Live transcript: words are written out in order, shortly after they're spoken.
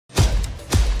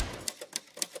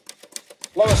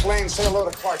Lois Lane, say hello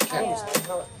to Clark Kent.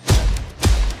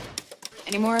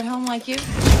 Any more at home like you?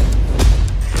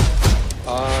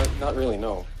 Not really,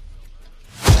 no.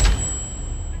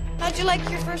 How'd you like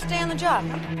your first day on the job?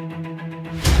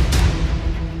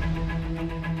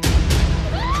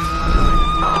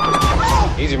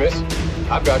 Easy, miss.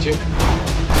 I've got you.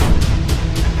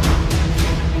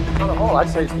 On the whole, I'd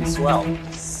say it's been swell.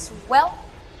 Swell?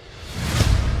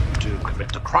 To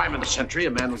commit the crime of the century,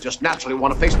 a man would just naturally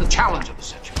want to face the challenge of the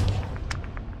century.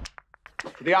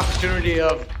 For the opportunity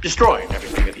of destroying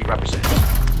everything that he represents.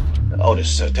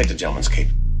 Otis, take the gentleman's cape.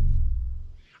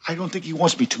 I don't think he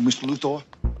wants me to, Mr. Luthor.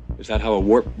 Is that how a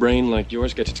warped brain like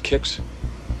yours gets its kicks?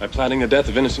 By planning the death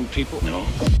of innocent people? No.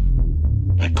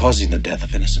 By causing the death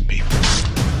of innocent people.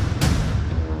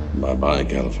 Bye-bye,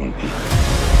 California.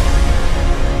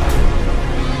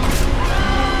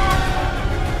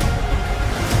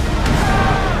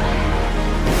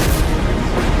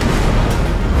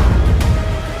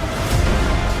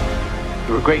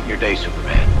 You were great in your day,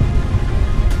 Superman.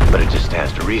 But it just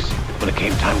stands to reason. When it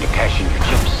came time to cash in your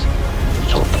chips,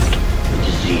 so a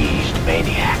diseased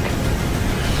maniac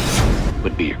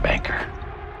would be your banker.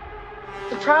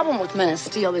 The problem with Men of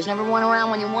Steel, there's never one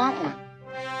around when you want one.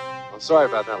 I'm sorry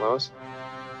about that, Lois.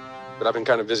 But I've been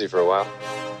kind of busy for a while.